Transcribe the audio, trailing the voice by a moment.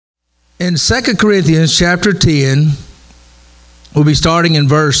In 2 Corinthians chapter 10, we'll be starting in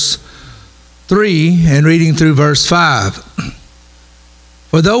verse 3 and reading through verse 5.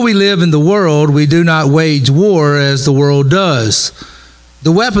 For though we live in the world, we do not wage war as the world does.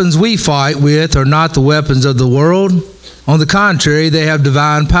 The weapons we fight with are not the weapons of the world. On the contrary, they have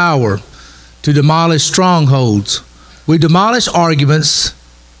divine power to demolish strongholds. We demolish arguments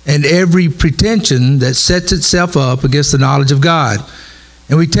and every pretension that sets itself up against the knowledge of God.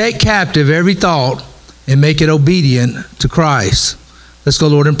 And we take captive every thought and make it obedient to Christ. Let's go,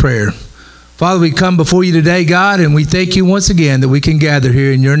 Lord, in prayer. Father, we come before you today, God, and we thank you once again that we can gather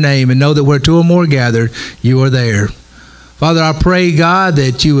here in your name and know that where two or more gathered, you are there. Father, I pray, God,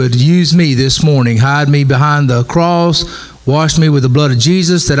 that you would use me this morning. Hide me behind the cross. Wash me with the blood of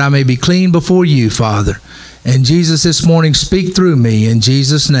Jesus that I may be clean before you, Father. And Jesus, this morning, speak through me in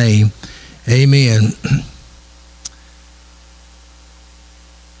Jesus' name. Amen.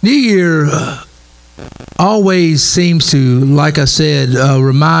 New Year always seems to, like I said,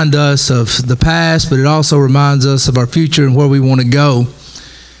 remind us of the past, but it also reminds us of our future and where we want to go.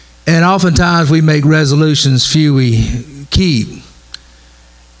 And oftentimes we make resolutions, few we keep.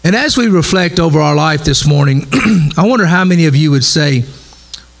 And as we reflect over our life this morning, I wonder how many of you would say,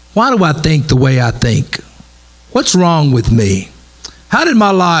 why do I think the way I think? What's wrong with me? How did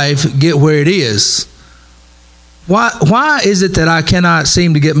my life get where it is? Why is it that I cannot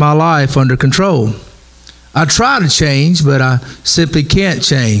seem to get my life under control? I try to change, but I simply can't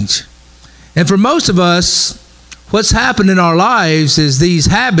change. And for most of us, what's happened in our lives is these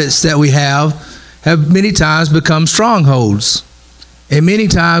habits that we have many times become strongholds. And many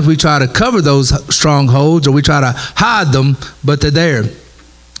times we try to cover those strongholds or we try to hide them, but they're there.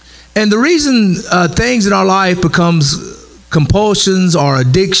 And the reason things in our life becomes compulsions or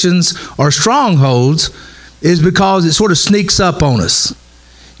addictions or strongholds is because it sort of sneaks up on us.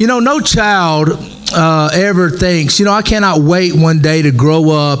 You know, no child ever thinks, I cannot wait one day to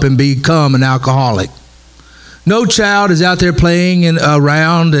grow up and become an alcoholic. No child is out there playing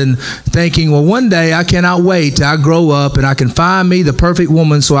around and thinking, well, one day I cannot wait till I grow up and I can find me the perfect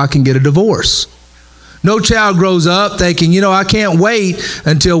woman so I can get a divorce. No child grows up thinking, I can't wait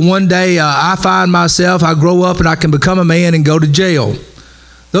until one day I find myself, I grow up and I can become a man and go to jail.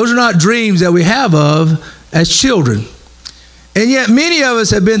 Those are not dreams that we have of as children. And yet many of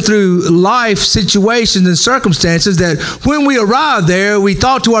us have been through life situations and circumstances that when we arrived there, we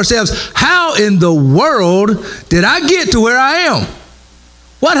thought to ourselves, how in the world did I get to where I am?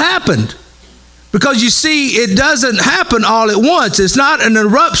 What happened? Because you see, it doesn't happen all at once. It's not an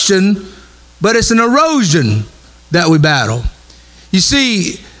eruption, but it's an erosion that we battle. You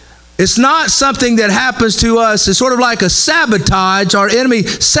see, it's not something that happens to us. It's sort of like a sabotage. Our enemy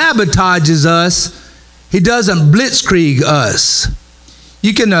sabotages us. He doesn't blitzkrieg us.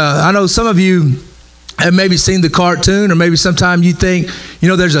 You can, I know some of you have maybe seen the cartoon, or maybe sometime you think,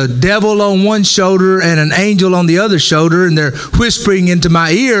 there's a devil on one shoulder and an angel on the other shoulder, and they're whispering into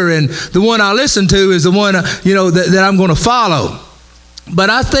my ear, and the one I listen to is the one, that I'm going to follow. But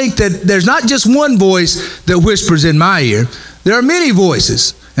I think that there's not just one voice that whispers in my ear. There are many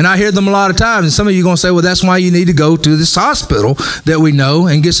voices. And I hear them a lot of times. And some of you are going to say, well, that's why you need to go to this hospital that we know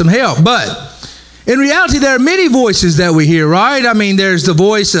and get some help. But in reality, there are many voices that we hear, right? I mean, there's the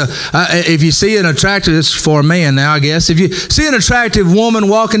voice, if you see an attractive, this is for a man now, I guess. If you see an attractive woman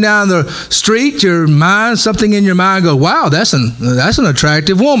walking down the street, something in your mind goes, wow, that's an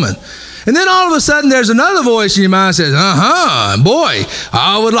attractive woman. And then all of a sudden, there's another voice in your mind that says, boy,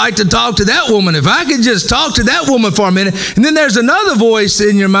 I would like to talk to that woman. If I could just talk to that woman for a minute. And then there's another voice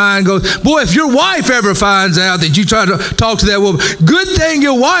in your mind goes, boy, if your wife ever finds out that you try to talk to that woman, good thing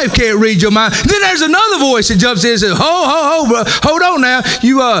your wife can't read your mind. And then there's another voice that jumps in and says, hold on now.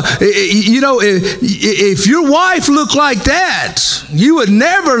 If your wife looked like that, you would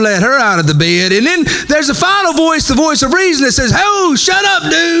never let her out of the bed. And then there's a final voice, the voice of reason, that says, oh, shut up,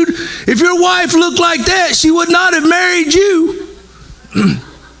 dude. If your wife looked like that, she would not have married you.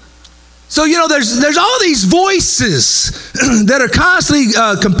 So, there's all these voices that are constantly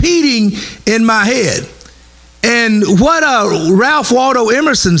competing in my head. And what Ralph Waldo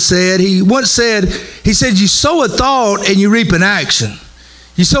Emerson said, he said, you sow a thought and you reap an action.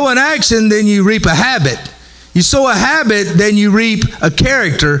 You sow an action, then you reap a habit. You sow a habit, then you reap a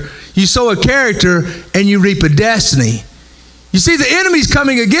character. You sow a character and you reap a destiny. You see, the enemy's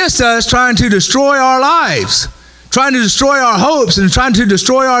coming against us trying to destroy our lives, trying to destroy our hopes and trying to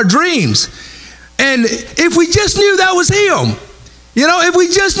destroy our dreams. And if we just knew that was him, You know, if we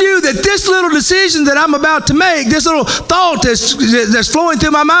just knew that this little decision that I'm about to make, this little thought that's flowing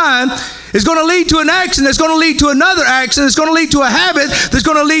through my mind is going to lead to an action, that's going to lead to another action, that's going to lead to a habit, that's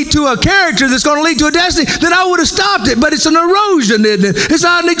going to lead to a character, that's going to lead to a destiny, then I would have stopped it. But it's an erosion, isn't it? It's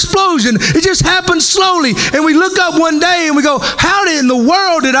not an explosion. It just happens slowly. And we look up one day and we go, how in the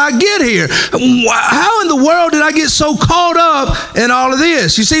world did I get here? How in the world did I get so caught up in all of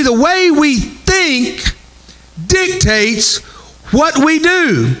this? You see, the way we think dictates what we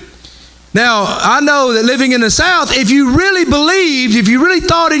do. Now, I know that living in the South, if you really believed, if you really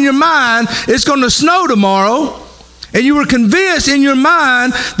thought in your mind it's going to snow tomorrow, and you were convinced in your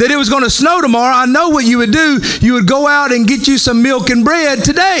mind that it was going to snow tomorrow, I know what you would do. You would go out and get you some milk and bread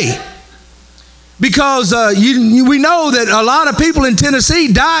today. Because we know that a lot of people in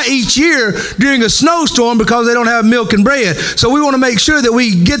Tennessee die each year during a snowstorm because they don't have milk and bread. So we want to make sure that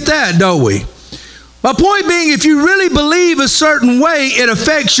we get that, don't we? My point being, if you really believe a certain way, it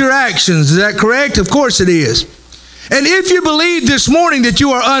affects your actions. Is that correct? Of course it is. And if you believe this morning that you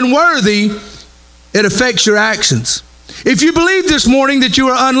are unworthy, it affects your actions. If you believe this morning that you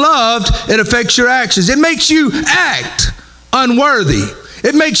are unloved, it affects your actions. It makes you act unworthy.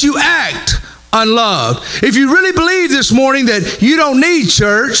 It makes you act unloved. If you really believe this morning that you don't need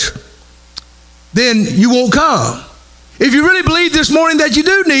church, then you won't come. If you really believe this morning that you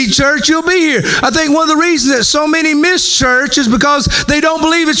do need church, you'll be here. I think one of the reasons that so many miss church is because they don't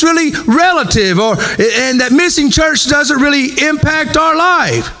believe it's really relative, and that missing church doesn't really impact our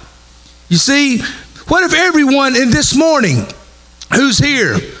life. You see, what if everyone in this morning who's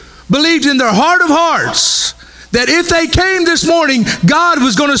here believed in their heart of hearts that if they came this morning, God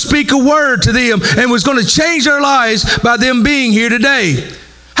was going to speak a word to them and was going to change their lives by them being here today?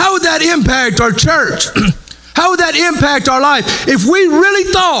 How would that impact our church? How would that impact our life if we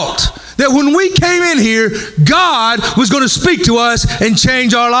really thought that when we came in here, God was going to speak to us and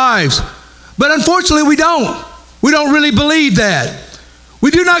change our lives? But unfortunately, we don't. We don't really believe that.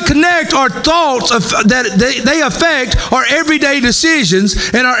 We do not connect our thoughts that they affect our everyday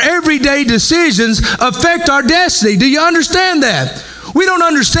decisions, and our everyday decisions affect our destiny. Do you understand that? We don't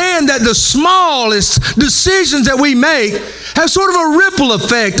understand that the smallest decisions that we make have sort of a ripple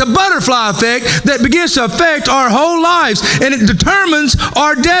effect, a butterfly effect that begins to affect our whole lives, and it determines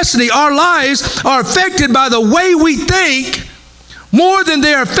our destiny. Our lives are affected by the way we think more than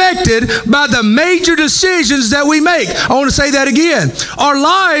they're affected by the major decisions that we make. I want to say that again. Our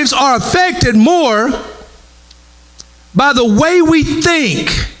lives are affected more by the way we think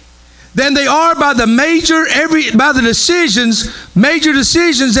than they are by the major decisions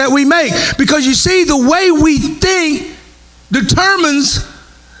that we make. Because you see, the way we think determines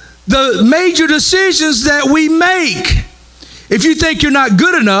the major decisions that we make. If you think you're not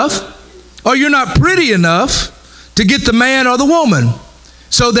good enough or you're not pretty enough to get the man or the woman,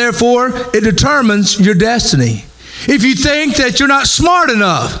 so therefore it determines your destiny. If you think that you're not smart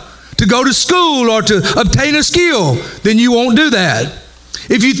enough to go to school or to obtain a skill, then you won't do that.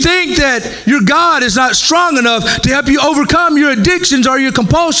 If you think that your God is not strong enough to help you overcome your addictions or your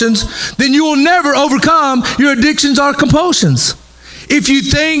compulsions, then you will never overcome your addictions or compulsions. If you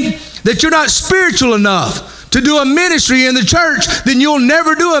think that you're not spiritual enough to do a ministry in the church, then you'll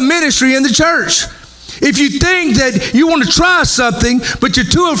never do a ministry in the church. If you think that you want to try something, but you're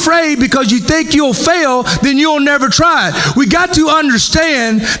too afraid because you think you'll fail, then you'll never try it. We got to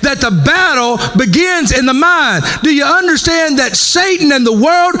understand that the battle begins in the mind. Do you understand that Satan and the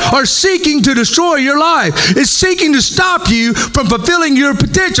world are seeking to destroy your life? It's seeking to stop you from fulfilling your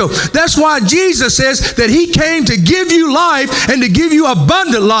potential. That's why Jesus says that he came to give you life and to give you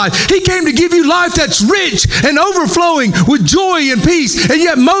abundant life. He came to give you life that's rich and overflowing with joy and peace. And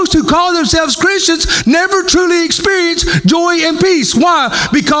yet most who call themselves Christians never truly experience joy and peace. Why?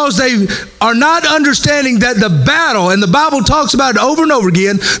 Because they are not understanding that the battle, and the Bible talks about it over and over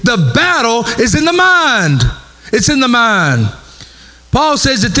again, the battle is in the mind. It's in the mind. Paul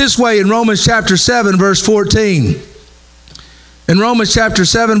says it this way in Romans chapter 7, verse 14. In Romans chapter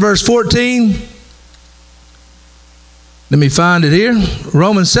 7, verse 14, let me find it here.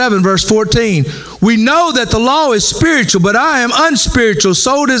 Romans 7, verse 14. We know that the law is spiritual, but I am unspiritual,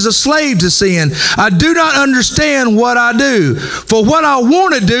 sold as a slave to sin. I do not understand what I do. For what I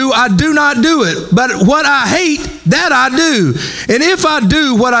want to do, I do not do it. But what I hate, that I do. And if I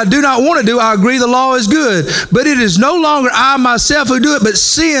do what I do not want to do, I agree the law is good. But it is no longer I myself who do it, but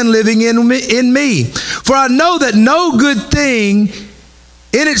sin living in me. For I know that no good thing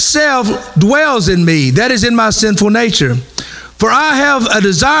in itself dwells in me, that is in my sinful nature. For I have a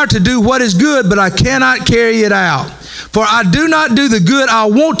desire to do what is good, but I cannot carry it out. For I do not do the good I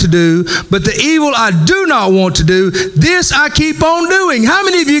want to do, but the evil I do not want to do, this I keep on doing. How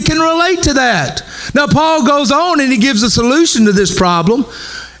many of you can relate to that? Now, Paul goes on and he gives a solution to this problem.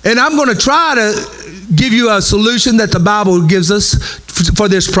 And I'm going to try to give you a solution that the Bible gives us for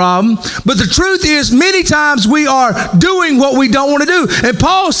this problem. But the truth is, many times we are doing what we don't want to do. And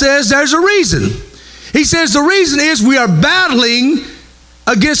Paul says there's a reason. He says the reason is we are battling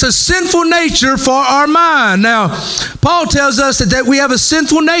against a sinful nature for our mind. Now, Paul tells us that we have a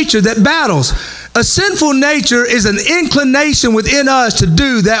sinful nature that battles. A sinful nature is an inclination within us to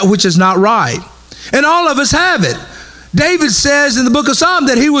do that which is not right. And all of us have it. David says in the book of Psalms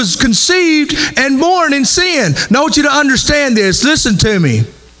that he was conceived and born in sin. Now, I want you to understand this. Listen to me.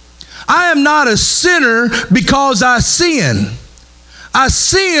 I am not a sinner because I sin. I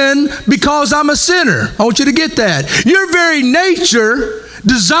sin because I'm a sinner. I want you to get that. Your very nature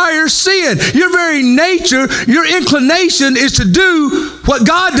desires sin. Your very nature, your inclination is to do what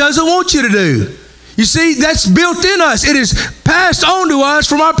God doesn't want you to do. You see, that's built in us. It is passed on to us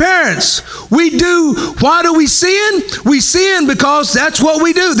from our parents. Why do we sin? We sin because that's what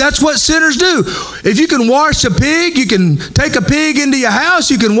we do. That's what sinners do. If you can wash a pig, you can take a pig into your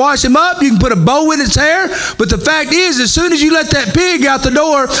house, you can wash him up, you can put a bow in its hair. But the fact is, as soon as you let that pig out the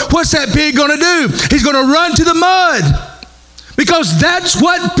door, what's that pig going to do? He's going to run to the mud. Because that's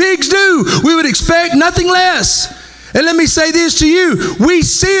what pigs do. We would expect nothing less. And let me say this to you. We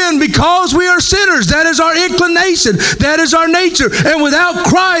sin because we are sinners. That is our inclination. That is our nature. And without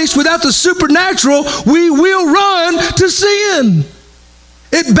Christ, without the supernatural, we will run to sin.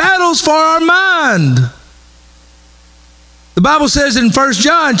 It battles for our mind. The Bible says in 1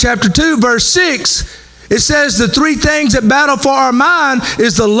 John chapter 2, verse 6, it says the three things that battle for our mind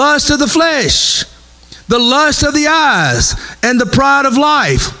is the lust of the flesh, the lust of the eyes, and the pride of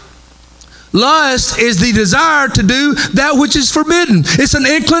life. Lust is the desire to do that which is forbidden. It's an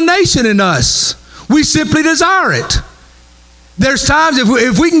inclination in us. We simply desire it. There's times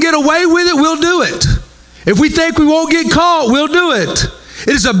if we can get away with it, we'll do it. If we think we won't get caught, we'll do it.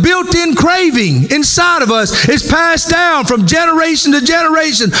 It is a built-in craving inside of us. It's passed down from generation to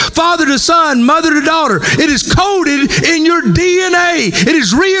generation, father to son, mother to daughter. It is coded in your DNA. It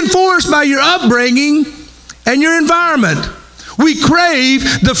is reinforced by your upbringing and your environment. We crave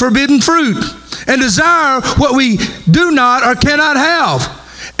the forbidden fruit and desire what we do not or cannot have.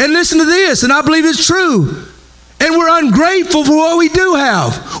 And listen to this, and I believe it's true. And we're ungrateful for what we do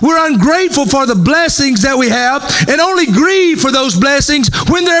have. We're ungrateful for the blessings that we have and only grieve for those blessings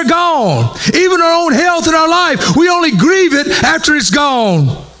when they're gone. Even our own health in our life, we only grieve it after it's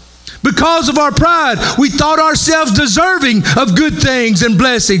gone. Because of our pride, we thought ourselves deserving of good things and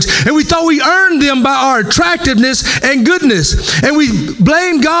blessings. And we thought we earned them by our attractiveness and goodness. And we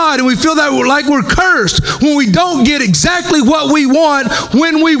blame God and we feel that like we're cursed when we don't get exactly what we want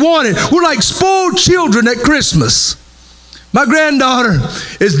when we want it. We're like spoiled children at Christmas. My granddaughter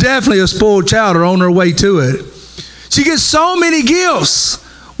is definitely a spoiled child or on her way to it. She gets so many gifts.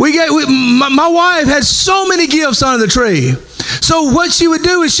 My wife had so many gifts under the tree. So what she would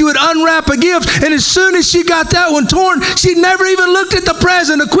do is she would unwrap a gift, and as soon as she got that one torn, she never even looked at the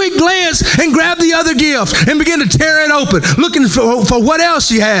present, a quick glance, and grabbed the other gift and began to tear it open, looking for what else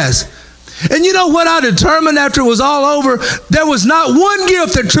she has. And you know what I determined after it was all over? There was not one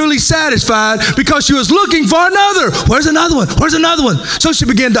gift that truly satisfied because she was looking for another. Where's another one? Where's another one? So she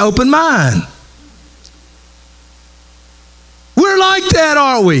began to open mine. We're like that,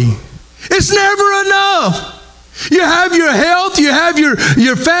 aren't we? It's never enough. You have your health, you have your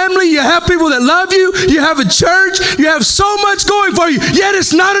family, you have people that love you, you have a church, you have so much going for you, yet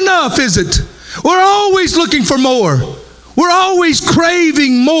it's not enough, is it? We're always looking for more. We're always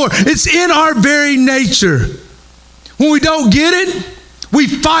craving more. It's in our very nature. When we don't get it, we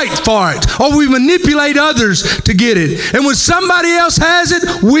fight for it, or we manipulate others to get it. And when somebody else has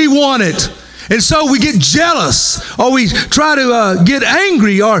it, we want it. And so we get jealous, or we try to get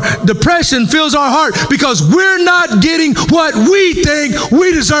angry, or depression fills our heart because we're not getting what we think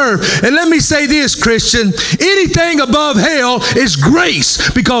we deserve. And let me say this, Christian, anything above hell is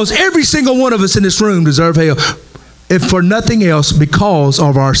grace, because every single one of us in this room deserve hell, if for nothing else, because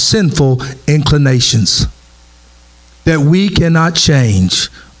of our sinful inclinations that we cannot change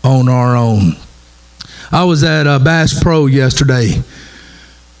on our own. I was at Bass Pro yesterday.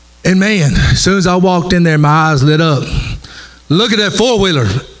 And man, as soon as I walked in there, my eyes lit up. Look at that four-wheeler.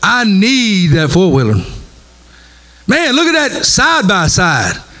 I need that four-wheeler. Man, look at that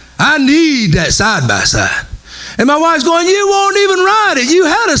side-by-side. I need that side-by-side. And my wife's going, you won't even ride it.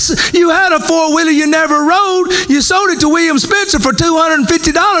 You had a four-wheeler you never rode. You sold it to William Spencer for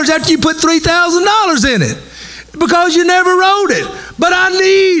 $250 after you put $3,000 in it. because you never rode it. But I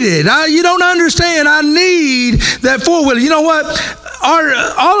need it. You don't understand. I need that four-wheeler. You know what?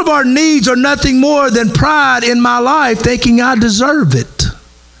 All of our needs are nothing more than pride in my life thinking I deserve it.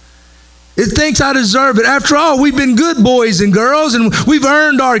 It thinks I deserve it. After all, we've been good boys and girls, and we've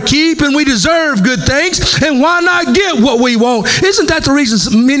earned our keep, and we deserve good things, and why not get what we want? Isn't that the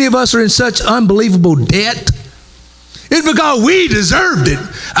reason many of us are in such unbelievable debt? It's because we deserved it.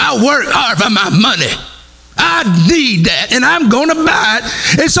 I work hard for my money. I need that, and I'm going to buy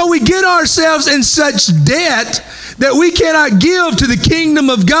it. And so we get ourselves in such debt that we cannot give to the kingdom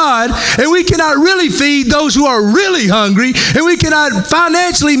of God, and we cannot really feed those who are really hungry, and we cannot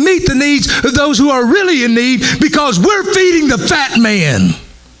financially meet the needs of those who are really in need because we're feeding the fat man.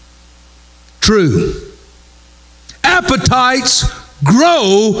 True. Appetites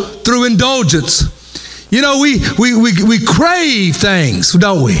grow through indulgence. You know, we crave things,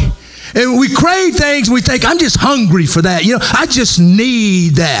 don't we? And we crave things and we think, I'm just hungry for that. You know, I just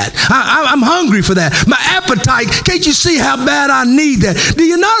need that. I'm hungry for that. My appetite, can't you see how bad I need that? Do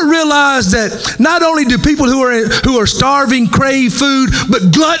you not realize that not only do people who are starving crave food,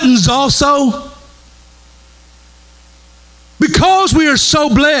 but gluttons also? Because we are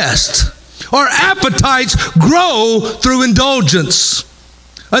so blessed, our appetites grow through indulgence.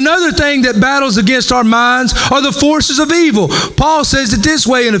 Another thing that battles against our minds are the forces of evil. Paul says it this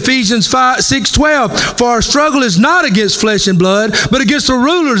way in Ephesians 6:12, for our struggle is not against flesh and blood, but against the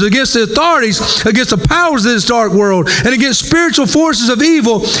rulers, against the authorities, against the powers of this dark world, and against spiritual forces of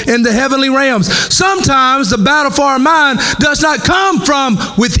evil in the heavenly realms. Sometimes the battle for our mind does not come from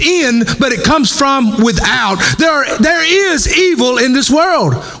within, but it comes from without. There is evil in this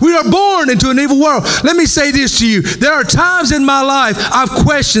world. We are born into an evil world. Let me say this to you. There are times in my life I've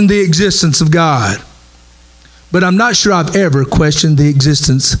questioned the existence of God, but I'm not sure I've ever questioned the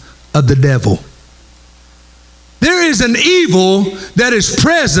existence of the devil. There is an evil that is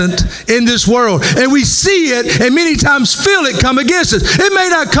present in this world, and we see it and many times feel it come against us. It may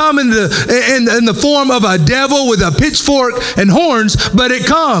not come in the form of a devil with a pitchfork and horns, but it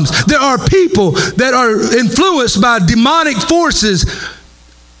comes. There are people that are influenced by demonic forces,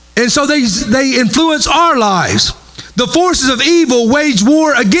 and so they influence our lives. The forces of evil wage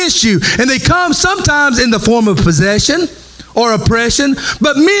war against you, and they come sometimes in the form of possession or oppression,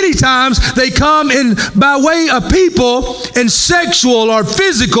 but many times they come in by way of people in sexual or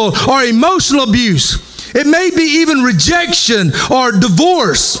physical or emotional abuse. It may be even rejection or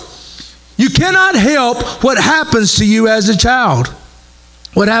divorce. You cannot help what happens to you as a child.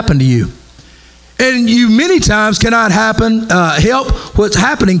 What happened to you? And you many times cannot help what's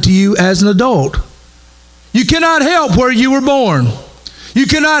happening to you as an adult. You cannot help where you were born. You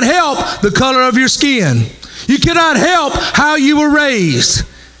cannot help the color of your skin. You cannot help how you were raised.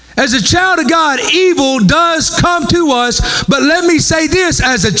 As a child of God, evil does come to us, but let me say this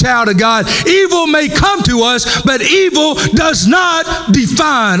as a child of God, evil may come to us, but evil does not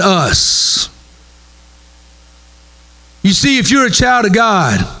define us. You see, if you're a child of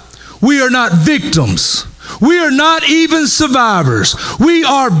God, we are not victims. We are not even survivors. We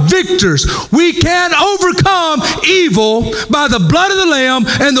are victors. We can overcome evil by the blood of the Lamb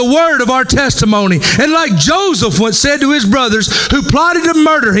and the word of our testimony. And like Joseph once said to his brothers who plotted to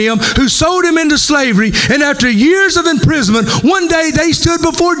murder him, who sold him into slavery, and after years of imprisonment, one day they stood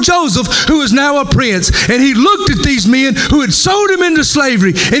before Joseph, who is now a prince. And he looked at these men who had sold him into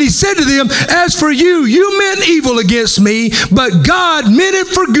slavery, and he said to them, as for you, you meant evil against me, but God meant it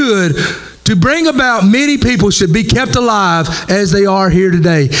for good, to bring about many people should be kept alive as they are here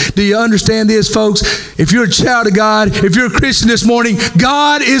today. Do you understand this, folks? If you're a child of God, if you're a Christian this morning,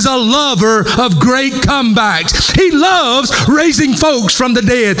 God is a lover of great comebacks. He loves raising folks from the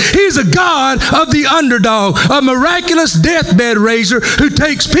dead. He's a God of the underdog, a miraculous deathbed raiser who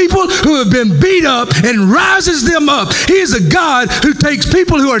takes people who have been beat up and rises them up. He is a God who takes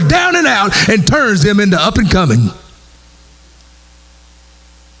people who are down and out and turns them into up and coming.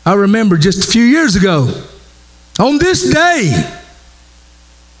 I remember just a few years ago, on this day,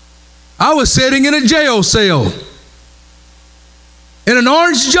 I was sitting in a jail cell in an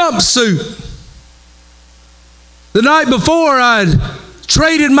orange jumpsuit. The night before, I'd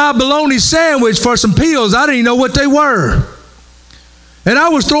traded my bologna sandwich for some pills. I didn't even know what they were. And I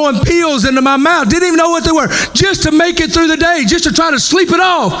was throwing pills into my mouth, didn't even know what they were, just to make it through the day, just to try to sleep it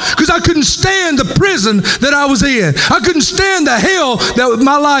off, because I couldn't stand the prison that I was in. I couldn't stand the hell that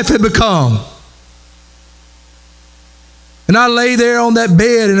my life had become. And I lay there on that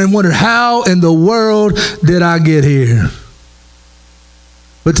bed and I wondered, how in the world did I get here?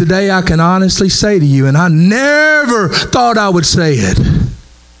 But today I can honestly say to you, and I never thought I would say it,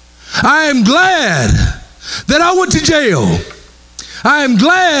 I am glad that I went to jail. I am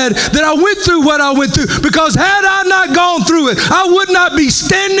glad that I went through what I went through, because had I not gone through it, I would not be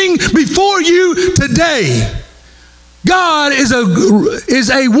standing before you today. God is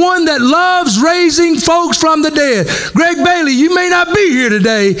a one that loves raising folks from the dead. Greg Bailey, you may not be here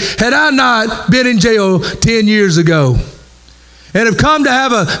today had I not been in jail 10 years ago. And have come to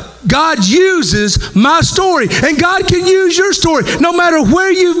have God uses my story. And God can use your story no matter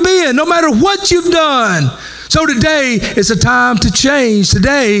where you've been, no matter what you've done. So today, it's a time to change.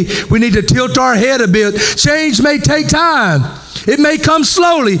 Today, we need to tilt our head a bit. Change may take time. It may come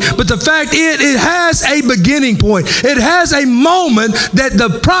slowly, but the fact it has a beginning point. It has a moment that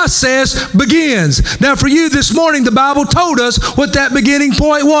the process begins. Now for you this morning, the Bible told us what that beginning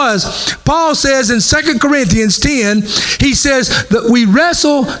point was. Paul says in 2 Corinthians 10, he says that we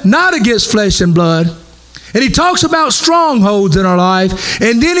wrestle not against flesh and blood. And he talks about strongholds in our life.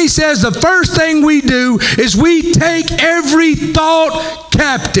 And then he says the first thing we do is we take every thought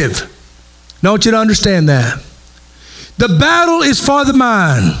captive. I want you to understand that. The battle is for the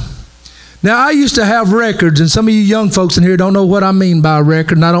mind. Now, I used to have records, and some of you young folks in here don't know what I mean by a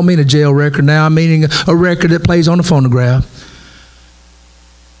record, and I don't mean a jail record now. I'm meaning a record that plays on a phonograph.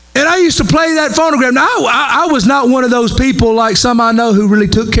 And I used to play that phonograph. Now, I was not one of those people like some I know who really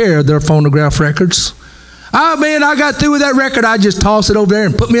took care of their phonograph records. I got through with that record. I just toss it over there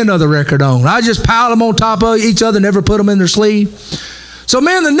and put me another record on. I just pile them on top of each other, never put them in their sleeve. So,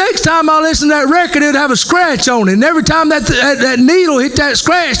 man, the next time I listen to that record, it would have a scratch on it. And every time that needle hit that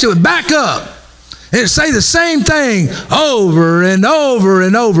scratch, it would back up. And it would say the same thing over and over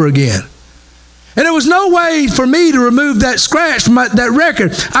and over again. And there was no way for me to remove that scratch from that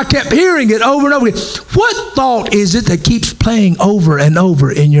record. I kept hearing it over and over again. What thought is it that keeps playing over and over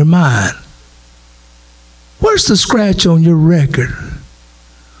in your mind? Where's the scratch on your record?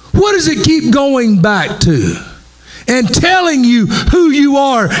 What does it keep going back to? And telling you who you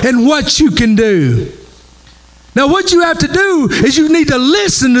are and what you can do. Now what you have to do is you need to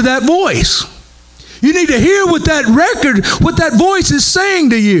listen to that voice. You need to hear what that record, what that voice is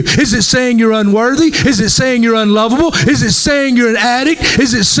saying to you. Is it saying you're unworthy? Is it saying you're unlovable? Is it saying you're an addict?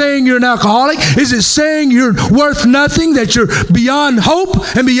 Is it saying you're an alcoholic? Is it saying you're worth nothing, that you're beyond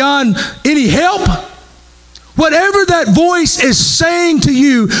hope and beyond any help? Whatever that voice is saying to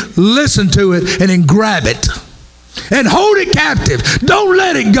you, listen to it and then grab it. And hold it captive. Don't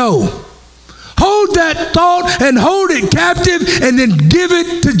let it go. Hold that thought and hold it captive and then give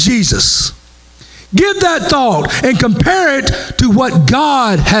it to Jesus. Give that thought and compare it to what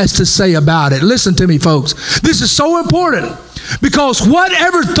God has to say about it. Listen to me, folks. This is so important, because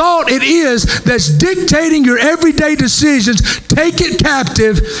whatever thought it is that's dictating your everyday decisions, take it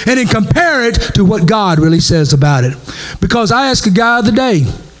captive and then compare it to what God really says about it. Because I asked a guy the other day,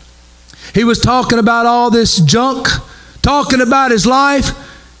 he was talking about all this junk, talking about his life,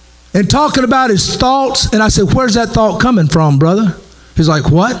 and talking about his thoughts. And I said, where's that thought coming from, brother? He's like,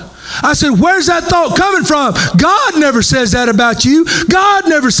 what? I said, where's that thought coming from? God never says that about you. God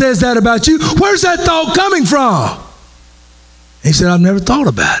never says that about you. Where's that thought coming from? He said, I've never thought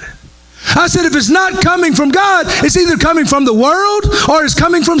about it. I said, if it's not coming from God, it's either coming from the world or it's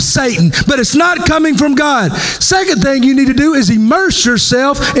coming from Satan, but it's not coming from God. Second thing you need to do is immerse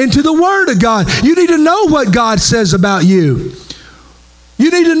yourself into the Word of God. You need to know what God says about you. You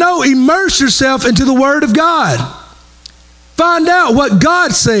need to know, immerse yourself into the Word of God. Find out what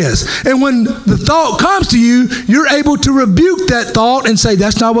God says. And when the thought comes to you, you're able to rebuke that thought and say,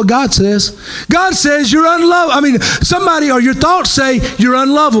 that's not what God says. God says you're unlovable. Your thoughts say you're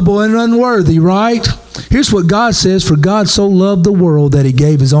unlovable and unworthy, right? Here's what God says: for God so loved the world that he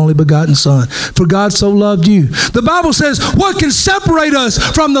gave his only begotten Son. For God so loved you. The Bible says, what can separate us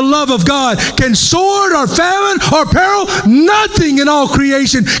from the love of God? Can sword or famine or peril? Nothing in all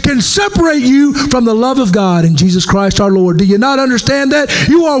creation can separate you from the love of God in Jesus Christ our Lord. Do you not understand that?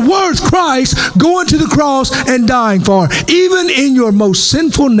 You are worth Christ going to the cross and dying for. Even in your most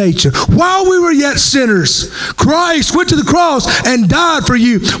sinful nature, while we were yet sinners, Christ went to the cross and died for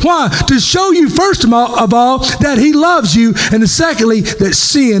you. Why? To show you, first of all, that he loves you, and secondly, that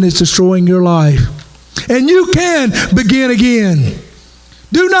sin is destroying your life. And you can begin again.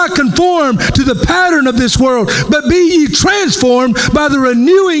 Do not conform to the pattern of this world, but be ye transformed by the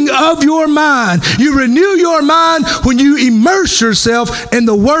renewing of your mind. You renew your mind when you immerse yourself in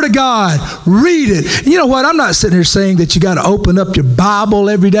the Word of God. Read it. You know what? I'm not sitting here saying that you got to open up your Bible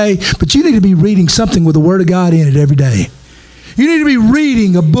every day, but you need to be reading something with the Word of God in it every day. You need to be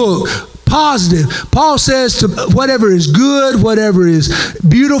reading a book, positive. Paul says to whatever is good, whatever is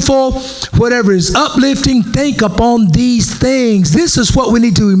beautiful, whatever is uplifting, think upon these things. This is what we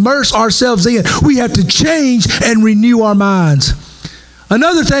need to immerse ourselves in. We have to change and renew our minds.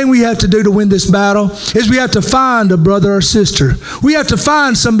 Another thing we have to do to win this battle is we have to find a brother or sister. We have to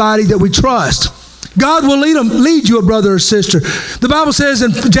find somebody that we trust. God will lead you a brother or sister. The Bible says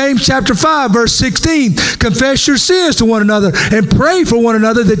in James chapter 5, verse 16, confess your sins to one another and pray for one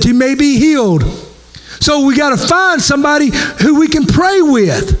another that you may be healed. So we got to find somebody who we can pray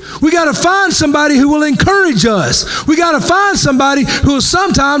with. We got to find somebody who will encourage us. We got to find somebody who will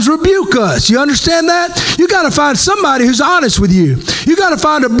sometimes rebuke us. You understand that? You got to find somebody who's honest with you. You got to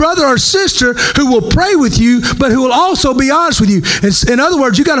find a brother or sister who will pray with you, but who will also be honest with you. In other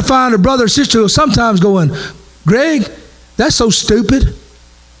words, you got to find a brother or sister who will sometimes going, Greg, that's so stupid.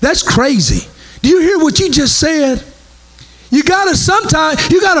 That's crazy. Do you hear what you just said? You got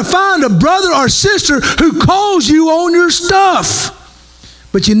to find a brother or sister who calls you on your stuff.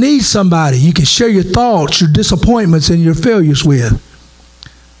 But you need somebody you can share your thoughts, your disappointments, and your failures with.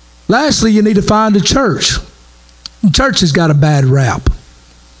 Lastly, you need to find a church. Church has got a bad rap.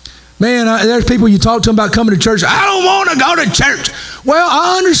 Man, there's people you talk to them about coming to church. I don't want to go to church. Well,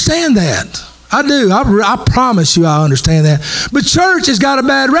 I understand that. I do. I promise you I understand that. But church has got a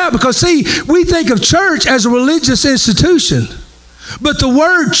bad rap because, see, we think of church as a religious institution. But the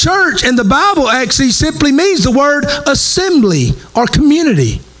word church in the Bible actually simply means the word assembly or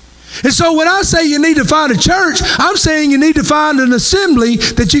community. And so when I say you need to find a church, I'm saying you need to find an assembly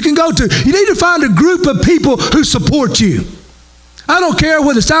that you can go to. You need to find a group of people who support you. I don't care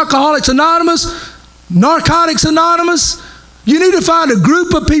whether it's Alcoholics Anonymous, Narcotics Anonymous. You need to find a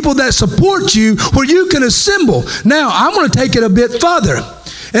group of people that support you where you can assemble. Now, I'm going to take it a bit further.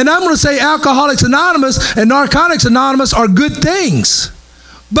 And I'm going to say Alcoholics Anonymous and Narcotics Anonymous are good things.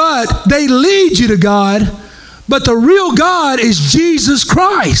 But they lead you to God. But the real God is Jesus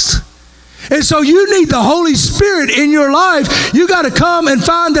Christ. And so you need the Holy Spirit in your life. You got to come and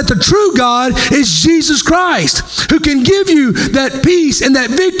find that the true God is Jesus Christ, who can give you that peace and that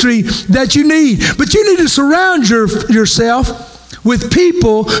victory that you need. But you need to surround yourself with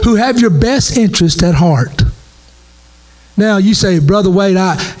people who have your best interest at heart. Now you say, Brother Wade,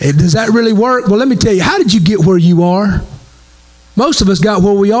 does that really work? Well, let me tell you, how did you get where you are? Most of us got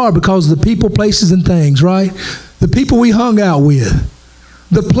where we are because of the people, places, and things, right? The people we hung out with.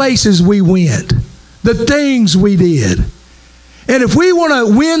 The places we went, the things we did. And if we want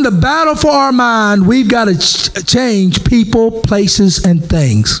to win the battle for our mind, we've got to change people, places, and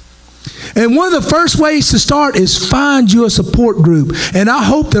things. And one of the first ways to start is find you a support group. And I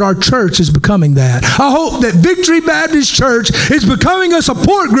hope that our church is becoming that. I hope that Victory Baptist Church is becoming a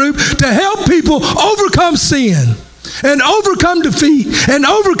support group to help people overcome sin and overcome defeat and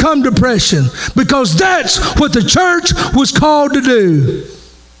overcome depression, because that's what the church was called to do.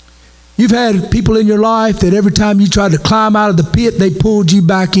 You've had people in your life that every time you tried to climb out of the pit, they pulled you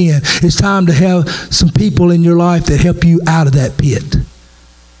back in. It's time to have some people in your life that help you out of that pit.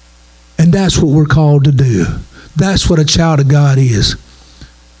 And that's what we're called to do. That's what a child of God is.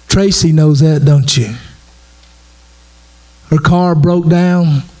 Tracy knows that, don't you? Her car broke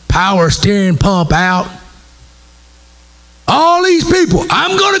down, power steering pump out. All these people,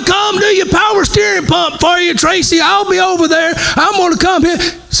 I'm going to come do your power steering pump for you, Tracy. I'll be over there. I'm going to come here.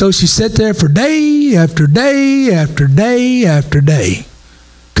 So she sat there for day after day after day after day.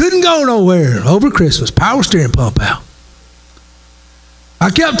 Couldn't go nowhere over Christmas. Power steering pump out. I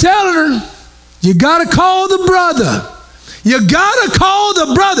kept telling her, you got to call the brother. You got to call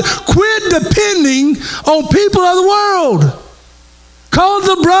the brother. Quit depending on people of the world. Call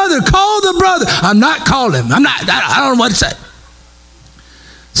the brother. Call the brother. I'm not calling him. I don't know what to say.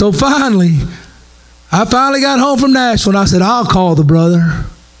 So I finally got home from Nashville, and I said, I'll call the brother.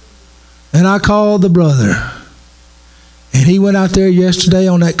 And I called the brother. And he went out there yesterday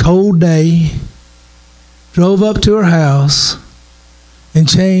on that cold day, drove up to her house, and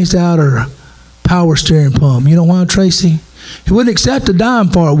changed out her power steering pump. You know why, Tracy? He wouldn't accept a dime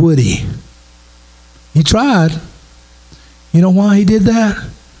for it, would he? He tried. You know why he did that?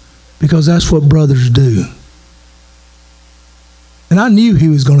 Because that's what brothers do. And I knew he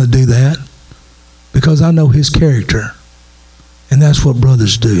was going to do that because I know his character. And that's what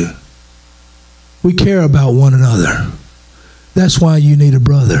brothers do. We care about one another. That's why you need a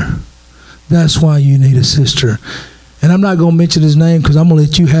brother. That's why you need a sister. And I'm not going to mention his name because I'm going to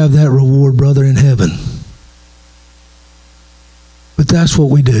let you have that reward, brother, in heaven. But that's what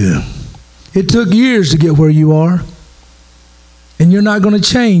we do. It took years to get where you are. And you're not going to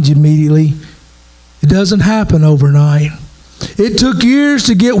change immediately. It doesn't happen overnight. It took years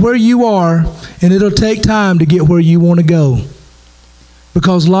to get where you are, and it'll take time to get where you want to go.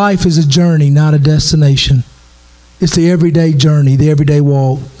 Because life is a journey, not a destination. It's the everyday journey, the everyday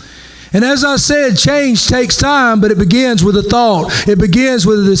walk. And as I said, change takes time, but it begins with a thought. It begins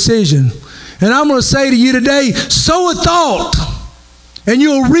with a decision. And I'm going to say to you today, sow a thought, and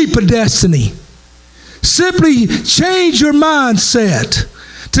you'll reap a destiny. Simply change your mindset.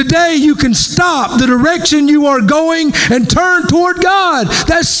 Today you can stop the direction you are going and turn toward God.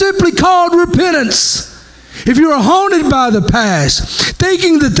 That's simply called repentance. If you are haunted by the past,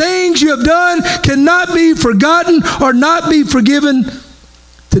 thinking the things you have done cannot be forgotten or not be forgiven,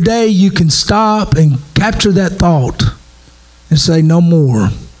 today you can stop and capture that thought and say, no more.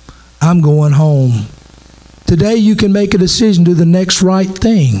 I'm going home. Today you can make a decision to do the next right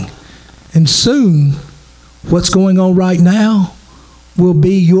thing. And soon, what's going on right now will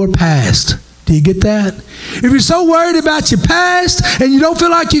be your past. Do you get that? If you're so worried about your past and you don't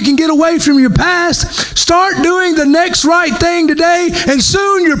feel like you can get away from your past, start doing the next right thing today, and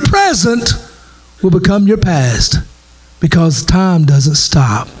soon your present will become your past, because time doesn't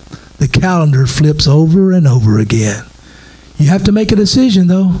stop. The calendar flips over and over again. You have to make a decision,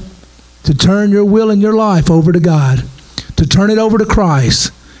 though, to turn your will and your life over to God, to turn it over to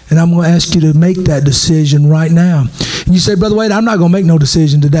Christ. And I'm going to ask you to make that decision right now. And you say, Brother Wade, I'm not going to make no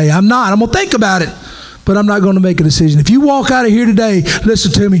decision today. I'm not. I'm going to think about it, but I'm not going to make a decision. If you walk out of here today,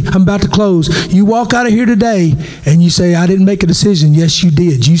 listen to me, I'm about to close. You walk out of here today and you say, I didn't make a decision. Yes, you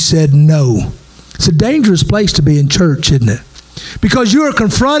did. You said no. It's a dangerous place to be in church, isn't it? Because you are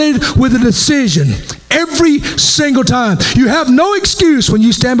confronted with a decision every single time. You have no excuse when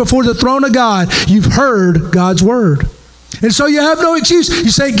you stand before the throne of God. You've heard God's word. And so you have no excuse.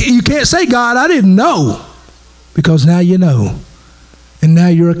 You can't say, God, I didn't know. Because now you know. And now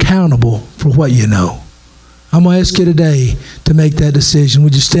you're accountable for what you know. I'm going to ask you today to make that decision.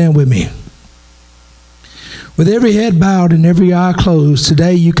 Would you stand with me? With every head bowed and every eye closed,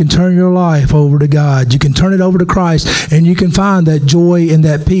 today you can turn your life over to God. You can turn it over to Christ, and you can find that joy and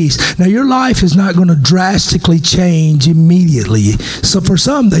that peace. Now, your life is not going to drastically change immediately. So for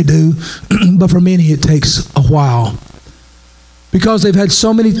some they do, but for many it takes a while. Because they've had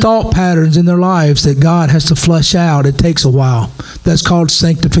so many thought patterns in their lives that God has to flush out. It takes a while. That's called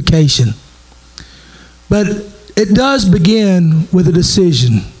sanctification. But it does begin with a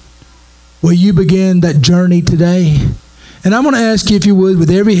decision. Will you begin that journey today? And I'm going to ask you, if you would, with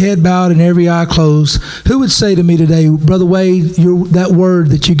every head bowed and every eye closed, who would say to me today, Brother Wade, that word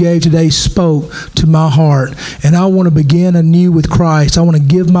that you gave today spoke to my heart, and I want to begin anew with Christ. I want to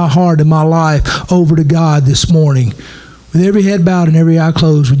give my heart and my life over to God this morning. With every head bowed and every eye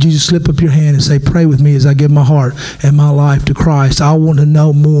closed, would you just slip up your hand and say, pray with me as I give my heart and my life to Christ. I want to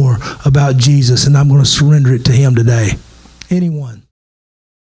know more about Jesus, and I'm going to surrender it to Him today. Anyone?